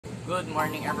Good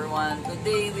morning everyone.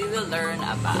 Today we will learn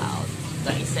about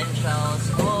the essentials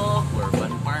of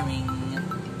urban farming.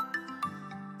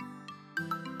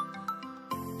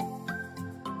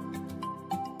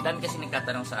 Dami kasi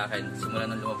nagtatanong sa akin simula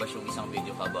nung lumabas yung isang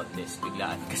video ko about this.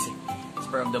 Biglaan kasi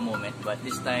spur of the moment. But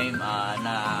this time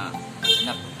nahanap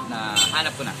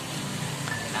ko na.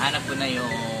 Nahanap ko na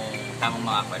yung tamang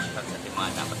mga questions at yung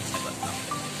mga dapat isagot.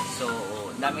 So,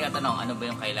 dami natanong, ano ba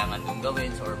yung kailangan mong gawin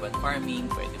sa urban farming?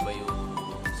 Pwede ba yung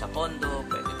sa condo?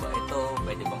 Pwede ba ito?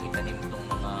 Pwede bang itanim itong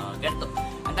mga ganito?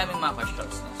 Ang daming mga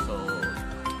questions. So,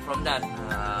 from that,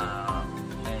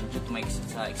 and due to my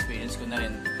experience ko na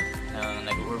rin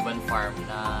nag-urban farm,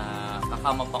 na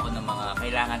kakamap ako ng mga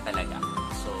kailangan talaga.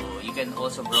 So, you can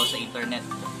also browse sa internet.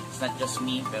 It's not just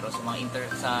me, pero sa mga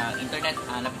internet,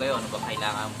 hanap kayo ano ba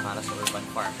kailangan para sa urban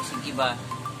farm. Kasi iba,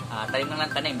 tanim lang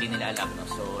tanim, hindi nila alam. No?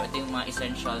 So, ito yung mga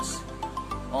essentials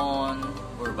on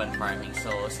urban farming.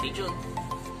 So, stay tuned!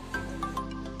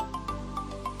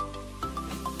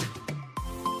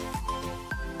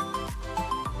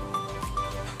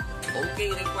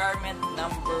 Okay, requirement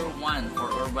number 1 for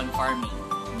urban farming.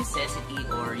 Necessity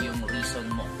or yung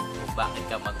reason mo kung bakit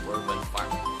ka mag-urban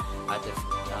farm. At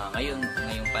ngayong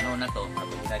panahon na to,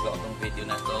 habang ginagawa itong video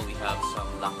na to, we have some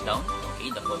lockdown,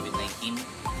 okay, the COVID-19.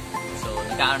 So,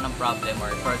 nagkaroon ng problem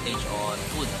or shortage on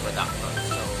food production.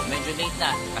 So, medyo late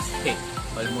na kasi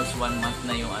almost 1 month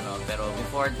na yung pero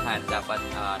beforehand, dapat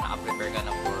naka-prepare ka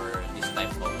na for this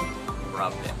type of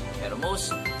problem. Pero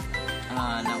most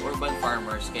ng urban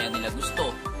farmers, kaya nila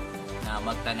gusto na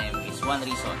magtanim is one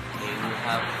reason, they will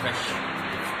have fresh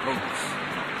produce.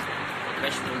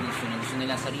 Fresh produce, gusto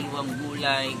nila sariwang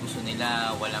gulay, gusto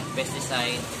nila walang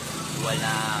pesticide,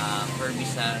 walang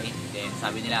herbicide, then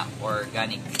sabi nila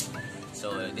organic.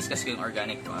 So, discuss ko yung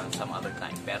organic some other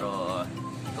time. Pero,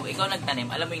 kung ikaw nagtanim,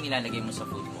 alam mo yung nilalagay mo sa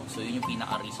food mo. So, yun yung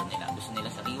pinaka-reason nila. Gusto nila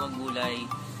sariwang gulay,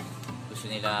 gusto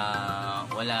nila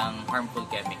walang harmful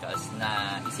chemicals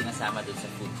na isinasama dun sa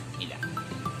food nila.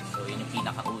 So, yun yung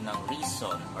pinakaunang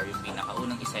reason or yung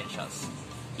pinakaunang essentials.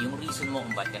 Yung reason mo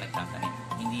kung ba't ka nagtatanim.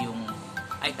 Hindi yung,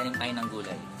 ay, tanim tayo ng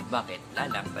gulay. Bakit?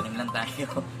 Lalang, tanim lang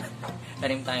tayo.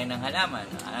 Tanim tayo ng halaman.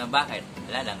 Bakit?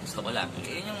 Lalang, gusto ko lang.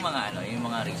 Yun yung mga, yung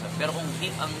mga reason. Pero kung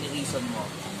deep ang reason mo,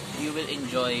 you will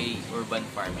enjoy urban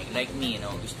farming. Like me,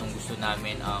 gustong-gusto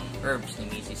namin ang herbs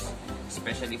ni Mrs.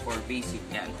 Especially for basil.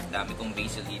 Yan, dami kong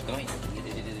basil dito.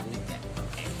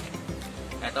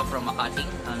 Ito from Makati,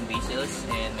 ang basils,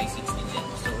 and may 16 yan.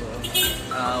 So,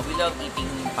 we love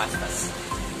eating pastas.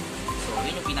 So,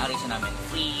 yun yung pinaka-reason namin.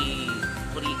 Free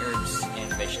herbs and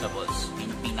vegetables. Yun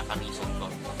yung pinaka-reason ko.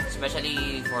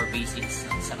 Especially for basics.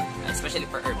 Especially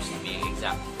for herbs, to be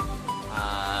exact.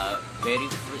 Very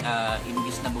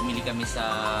imbis na bumili kami sa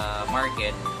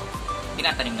market,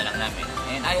 tinatanim na lang namin.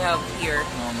 And I have here,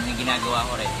 may ginagawa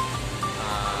ko rin,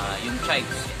 yung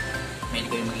chives. May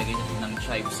kami maglagay ng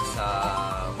chives sa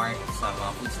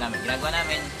mga foods namin. Ginagawa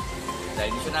namin,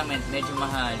 dahil gusto namin, medyo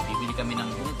mahal, bibili kami ng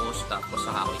compost, tapos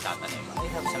saka ako itatanim. I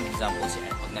have some examples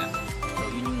here. So,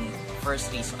 yun yung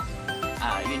first reason.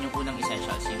 Yun yung unang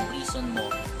essentials. Yung reason mo,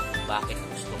 bakit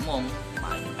gusto mong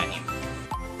magtanim.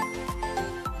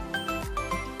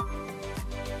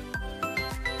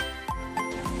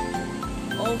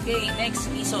 Okay, next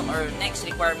reason or next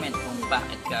requirement kung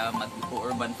bakit ka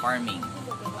mag-urban farming.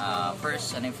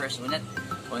 First,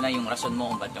 una yung rason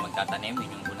mo kung bakit ka magtatanim, yun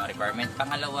yung unang requirement.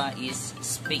 Pangalawa is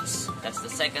space. That's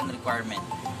the second requirement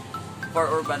for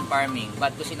urban farming.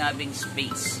 Ba't ko sinabing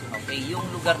space? Okay, yung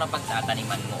lugar na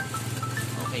pagtataniman mo.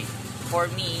 Okay, for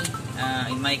me,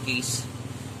 in my case,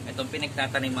 itong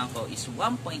pinagtataniman ko is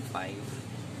 1.5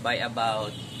 by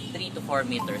about 3 to 4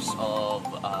 meters of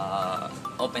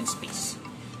open space.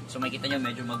 So makikita nyo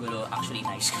medyo magulo. Actually,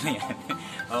 nice ko na yan.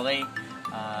 Okay?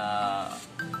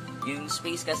 Yung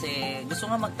space kasi, gusto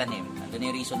nga magtanim. Ano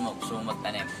yung reason mo? Gusto mo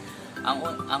magtanim.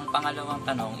 Ang pangalawang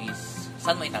tanong is,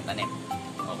 saan mo itatanim?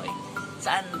 Okay?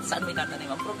 Saan mo itatanim?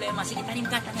 Ang problema, sige, tanim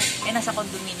ka, tanim. Nasa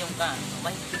condominium ka.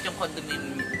 Mahigpit yung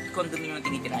condominium ang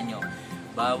tinitirahan nyo.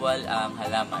 Bawal ang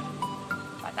halaman.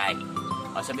 Patay.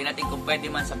 O sabihin natin kung pwede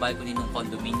man sa balcony ng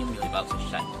condominium yung iba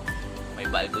social. May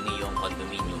balcony yung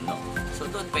condominium, no? So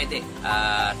doon pwede.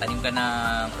 Tanim ka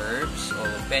ng herbs o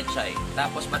pechay.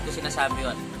 Tapos ba't ko sinasabi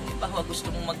yun? Baka gusto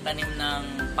mong magtanim ng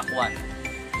pakwan.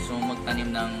 Gusto mong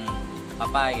magtanim ng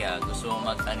papaya. Gusto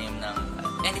mong magtanim ng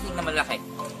anything na malaki.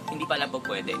 Hindi pala po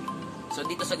pwede. So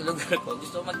dito sa lugar ko,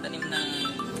 gusto mong magtanim ng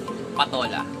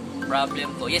patola.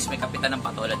 Problem ko, yes, may kapitan ng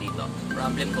patola dito.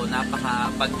 Problem ko,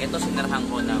 pag ito sinarahan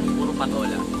ko ng puro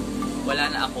patola, wala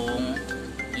na akong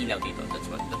ilaw dito.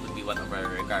 That would be one of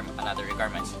our another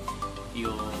requirements.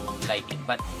 yung lighting.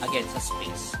 But again, sa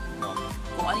space, no?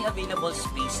 Kung ano yung available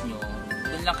space nyo,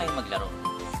 dun lang kayo maglaro.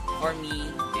 For me,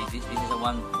 this is a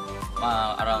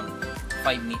around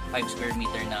 5 square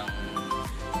meter ng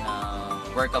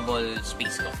workable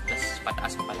space ko. Tapos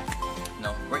pataas ko pala.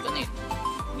 No, work on it.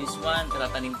 This one,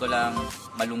 tatanim ko lang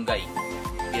malunggay.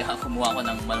 Kaya kumuha ko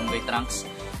ng malunggay trunks.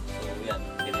 So, yan.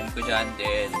 Tinanim ko dyan.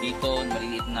 Then, dito,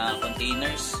 maliliit na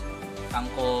containers.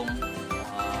 Kangkong,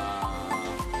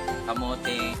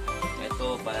 kamote.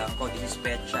 Ito, parang ko, this is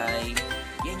pechay.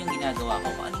 Yan yung ginagawa ko.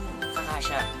 Kung ano yung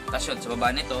kakasya. Tapos yun, sa baba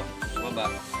nito, sa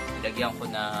baba, ilagyan ko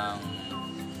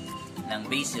ng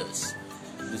basils.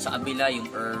 Doon sa kabila,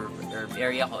 yung herb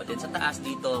area ko. Then, sa taas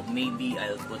dito, maybe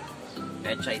I'll put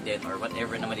pechay din or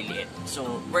whatever na maliliit.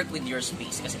 So, work with your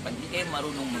space. Kasi pag hindi kayo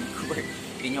marunong mag-work,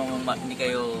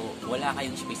 wala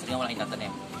kayong space, hindi wala kayong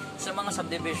tatanim. Sa mga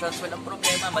subdivisions, walang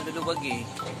problema, maluluwag eh.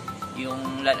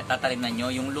 Yung tataliman nyo,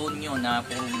 yung loan nyo na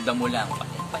puro damo lang,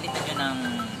 palitan nyo ng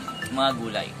mga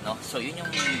gulay, no? So, yun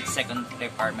yung second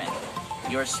requirement.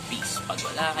 Your space. Pag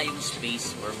wala kayong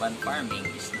space, urban farming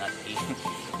is not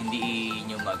hindi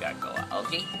nyo magagawa.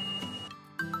 Okay?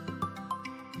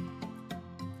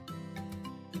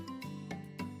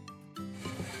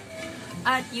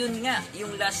 At yun nga,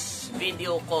 yung last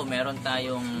video ko, meron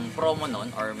tayong promo nun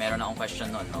or meron akong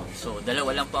question nun, no? So,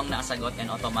 dalawa lang po ang nakasagot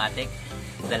and automatic.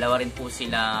 Dalawa rin po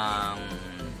silang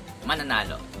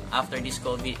mananalo. After this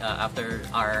COVID, after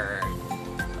our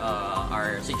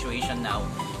situation now,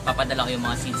 papadala ko yung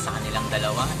mga seeds sa kanilang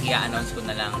dalawa. I-announce ko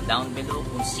na lang down below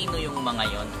kung sino yung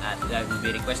mga yon at I will be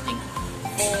requesting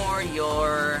for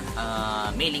your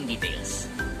mailing details.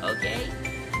 Okay?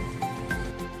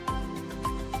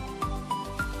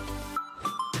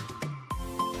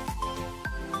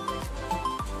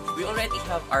 We already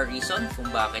have our reason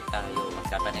kung bakit tayo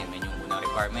magtatanimin. Yung unang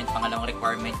requirement. Pangalawang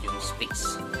requirement, yung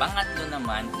space. Pangatlo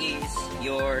naman is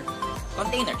your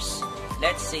containers.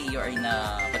 Let's say you're in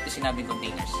a, ba't ko sinabing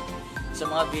containers? Sa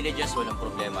mga villages, walang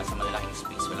problema. Sa malalaking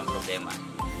space, walang problema.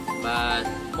 But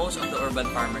most of the urban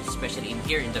farmers, especially in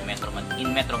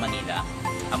Metro Manila,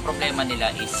 ang problema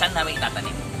nila is saan namin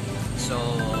itatanim. So,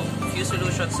 few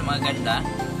solutions sa mga ganda.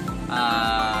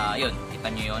 Yun,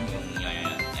 kita nyo yun.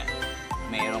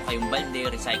 Mayroon kayong balde,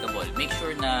 recyclable. Make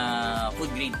sure na food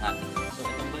grade ha. So,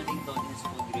 itong balde ito, this is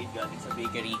food grade galing sa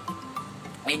bakery.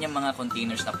 Ayan yung mga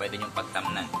containers na pwede nyong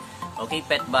pagtamnan. Okay,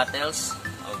 pet bottles.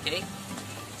 Okay.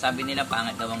 Sabi nila,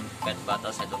 pangit daw ang pet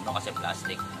bottles. I don't know kasi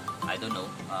plastic. I don't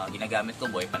know. Ginagamit ko,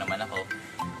 boy pa naman ako.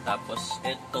 Tapos,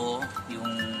 ito,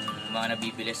 yung mga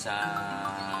nabibili sa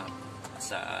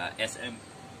SM.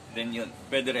 Then yun,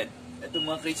 pwede red. Itong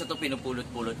mga crates na ito,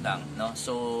 pinupulot-pulot lang. No?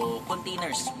 So,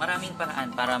 containers. Maraming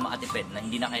paraan para makatipid na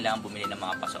hindi na kailangan bumili ng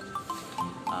mga pasok.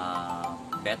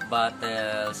 Pet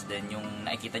bottles. Then, yung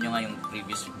nakikita nyo nga yung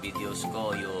previous videos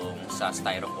ko, yung sa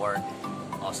styrofoam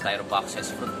o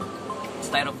styroboxes,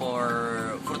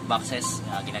 styrofoam fruit boxes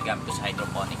na ginagamit ko sa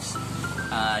hydroponics.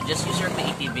 Just use your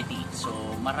creativity. So,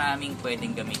 maraming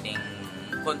pwedeng gamiting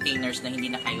containers na hindi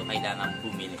na kayo kailangan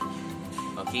bumili.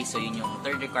 Okay, so yun yung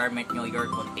third requirement nyo, your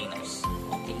containers.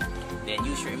 Okay, then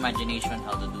use your imagination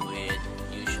how to do it.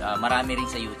 Marami rin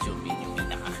sa YouTube, yun yung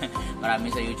pinaka. Marami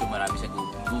sa YouTube, marami sa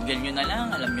Google. Google nyo na lang,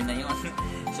 alam nyo na yun.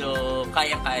 So,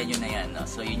 kaya-kaya nyo na yan. No?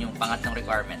 So, yun yung pangatlong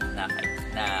requirement na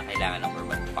kailangan ng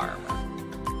urban farmer.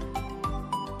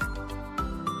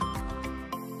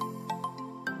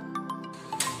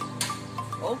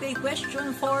 Okay,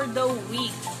 question for the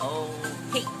week.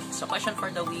 Okay, so question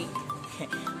for the week.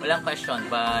 Walang question,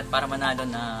 but para manalo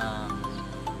ng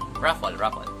raffle.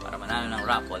 Para manalo ng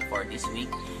raffle for this week,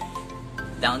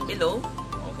 down below,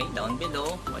 okay, down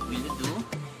below, what will you do?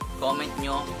 Comment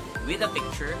nyo with a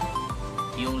picture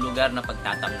yung lugar na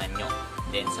pagtatamnan nyo.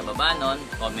 Then sa baba nun,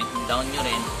 comment down nyo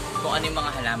rin kung ano yung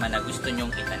mga halaman na gusto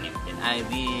nyong itanim. Then I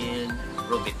will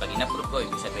prove it. Pag in-approve ko,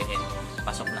 ibig sabihin,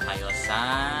 pasok na kayo sa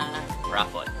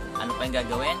raffle. Ano pa yung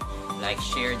gagawin? Like,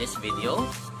 share this video.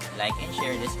 Like and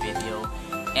share this video.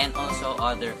 And also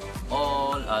all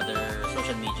other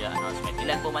social media announcement.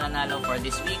 Ilan po mananalo for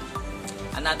this week?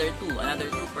 Another two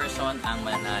person ang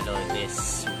mananalo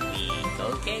this week.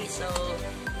 Okay, so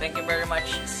thank you very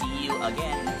much. See you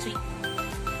again next week.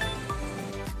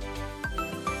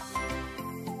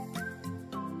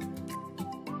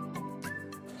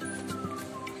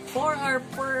 For our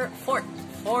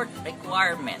fourth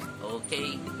requirement,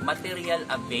 okay, material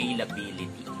availability.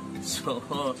 So,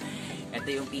 ito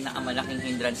yung pinakamalaking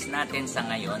hindrance natin sa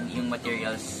ngayon, yung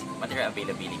material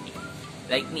availability.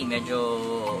 Like me, medyo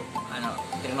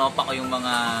trinopa ko yung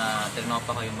mga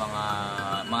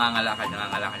nangangalakal,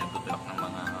 nagtutulak ng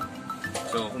mga,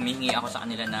 so humingi ako sa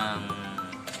kanila ng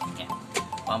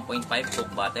 1.5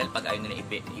 Coke bottle. Pag ayaw nila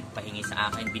ipahingi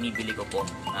sa akin, binibili ko po.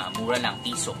 Mura lang,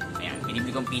 piso. Ayan,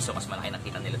 binibili kong piso kasi malaki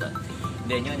nakita nila doon.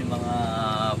 Then yun, yung mga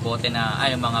bote na,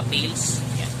 yung mga pails.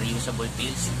 Ayan, reusable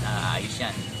pails. Ayos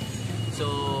yan. So,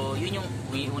 yun yung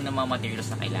unang mga materials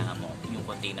na kailangan mo. Yung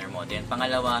container mo. Then,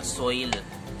 pangalawa, soil.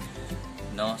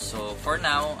 No? So, for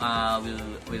now,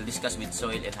 we'll discuss with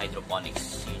soil and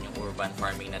hydroponics. Yun yung urban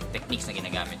farming na techniques na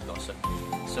ginagamit ko.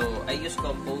 So I use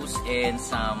compost and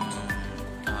some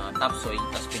topsoil,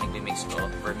 tapos pinag-mix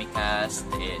ko, vermicast,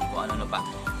 and kung ano pa.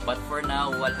 But for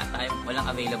now, walang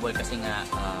available kasi nga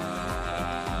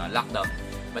lockdown.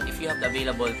 But if you have the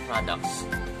available products,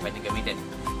 pwede gamitin.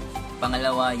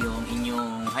 Pangalawa, yung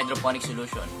inyong hydroponic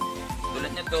solution.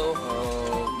 Tulad nito,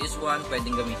 this one,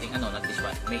 pwedeng gamitin, not this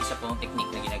one. May isa pong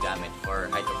technique na ginagamit for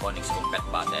hydroponics kung pet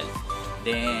bottle.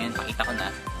 Then, pakita ko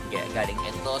na, galing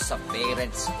ito sa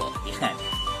parents ko. Yan.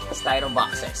 Styro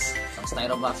boxes. Ang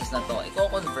styro boxes na to,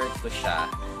 i-convert ko siya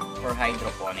for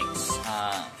hydroponics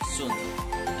soon.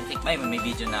 I think may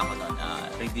video na ako nun.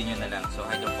 Review nyo na lang. So,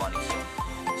 hydroponics yung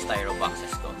styro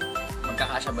boxes ko.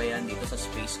 Magkakasya ba yan dito sa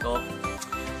space ko?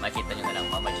 Makita nyo na lang,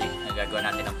 Mama J. Nagagawa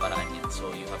natin ang paraan yan.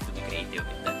 So, you have to be creative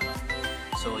with that.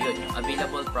 So, yun. Yung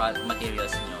available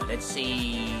materials nyo. Let's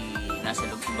say, nasa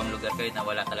ibang lugar kayo na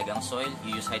wala talagang soil,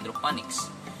 you use hydroponics.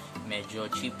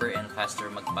 Medyo cheaper and faster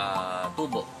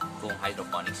magpatubo kung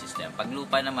hydroponic system. Pag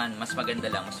lupa naman, mas maganda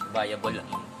lang, mas viable lang.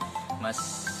 Mas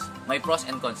may pros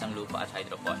and cons ang lupa at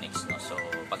hydroponics. No? So,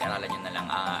 pag-aralan nyo na lang.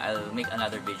 I'll make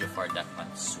another video for that one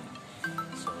soon.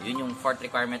 So, yun yung fourth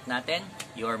requirement natin,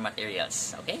 your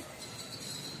materials. Okay?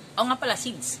 Nga pala,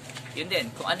 seeds. Yun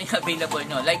din, kung ano yung available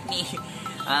nyo. Like me,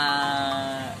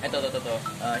 ito.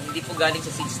 Hindi po galing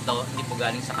sa seeds to, hindi po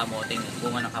galing sa kamote,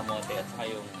 bunga ng kamote at saka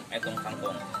yung etong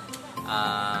kangkong.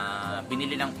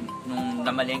 Binili lang, nung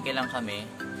namalengke lang kami,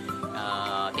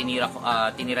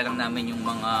 tinira lang namin yung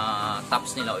mga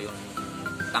tops nila o yung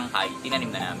tangkay, tinanim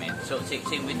na namin. So,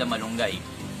 same with the malunggay.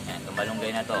 Yan, itong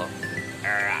malunggay na to.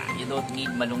 You don't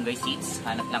need malunggay seeds.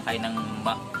 Hanap lang kayo ng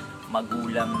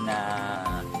magulang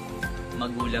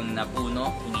na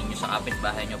puno. Hingin nyo sa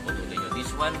kapitbahay nyo, putulin nyo.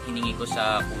 This one, hiningi ko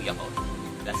sa kuya ko.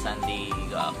 Last Sunday,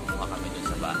 kumuha kami dun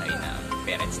sa bahay ng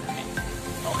parents namin.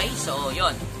 Okay, so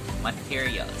yon,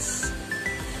 materials.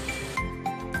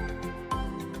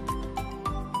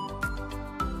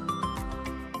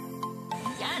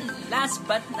 Yan, last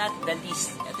but not the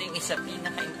least. Ito yung isa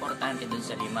pinaka-importante dun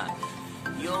sa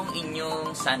 5. Yung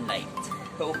inyong sunlight.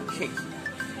 Okay.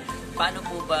 Paano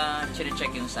po ba check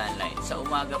yung sunlight? Sa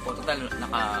umaga po, total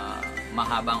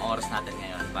mahabang oras natin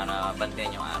ngayon para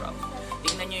bantayan yung araw.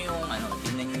 Tingnan nyo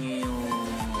yung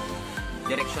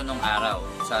direksyon ng araw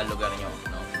sa lugar nyo,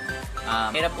 no?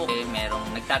 Meron po merong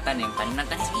nagtatanim, tanim.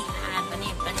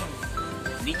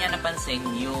 Hindi niya napansin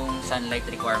yung sunlight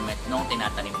requirement nung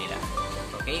tinatanim nila.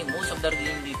 Okay, most of the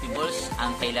green leafables,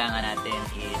 ang kailangan natin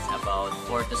is about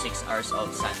 4 to 6 hours of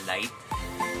sunlight.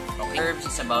 Okay. Herbs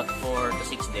is about 4 to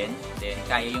 6 din. Then,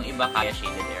 kaya yung iba, kaya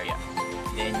shaded area.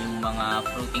 Then, yung mga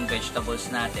fruiting vegetables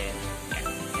natin,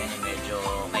 yan yung medyo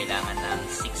kailangan ng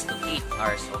 6 to 8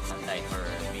 hours of sunlight or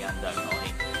beyond that. Okay?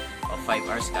 O 5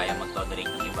 hours, kaya mag-tolerate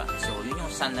ng iba. So, yun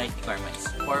yung sunlight requirements.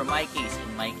 For my case,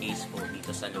 in my case po,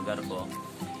 dito sa lugar ko,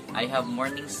 I have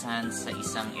morning sun sa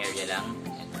isang area lang.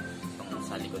 Itong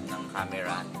sa likod ng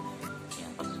camera.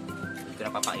 Yan. Hindi ko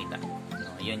na papakita.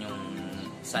 No, yun yung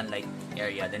sunlight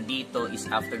area. Then dito is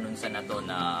afternoon sun na to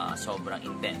na sobrang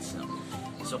intense. No?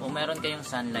 So kung meron kayong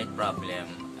sunlight problem,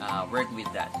 work with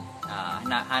that.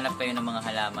 Hanap kayo ng mga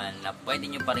halaman na pwede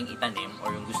nyo pa rin itanim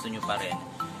or yung gusto nyo pa rin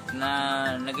na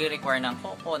nag-require ng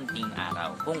konting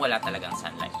araw kung wala talagang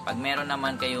sunlight. Pag meron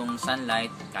naman kayong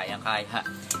sunlight, kayang-kaya,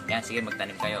 yan, sige,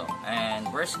 magtanim kayo. And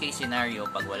worst case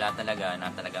scenario, pag wala talaga na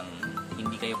talagang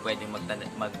hindi kayo pwedeng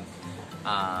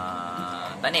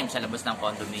tanim sa labas ng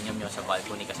condominium nyo sa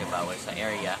balcony kasi bawal sa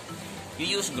area, you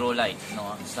use grow light,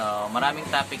 no? So maraming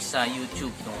topics sa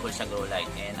YouTube tungkol sa grow light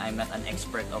and I'm not an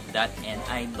expert of that and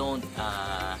I don't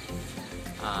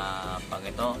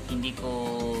hindi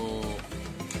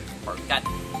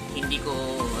ko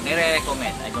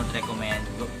nire-recommend. I don't recommend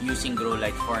using grow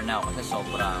light for now kasi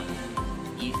sobrang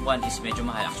one is medyo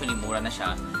mahal. Actually mura na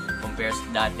siya compared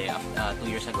dati 2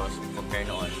 years ago compare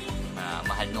noon.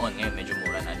 Mahal noon, ngayon medyo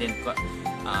mura na. Then,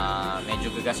 medyo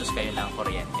gagastos kayo ng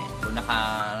kuryente. Kung naka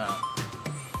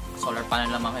solar panel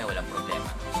naman kayo, walang problema.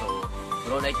 So,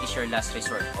 grow light is your last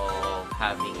resort of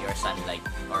having your sunlight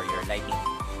or your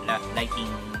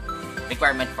lighting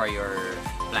requirement for your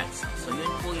plants. So,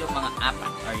 yun po yung mga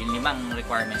 4 or yung 5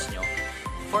 requirements nyo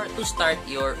to start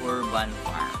your urban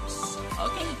farms.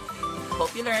 Okay?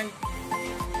 Hope you learned.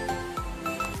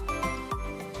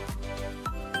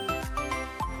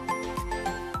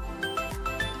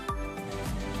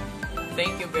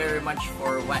 thank you very much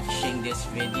for watching this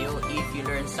video. If you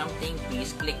learned something,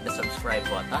 please click the subscribe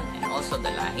button and also the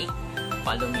like.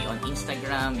 Follow me on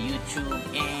Instagram, YouTube,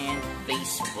 and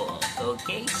Facebook.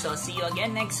 Okay, so see you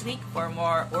again next week for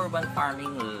more urban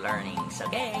farming learnings.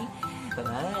 Okay,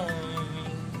 bye-bye.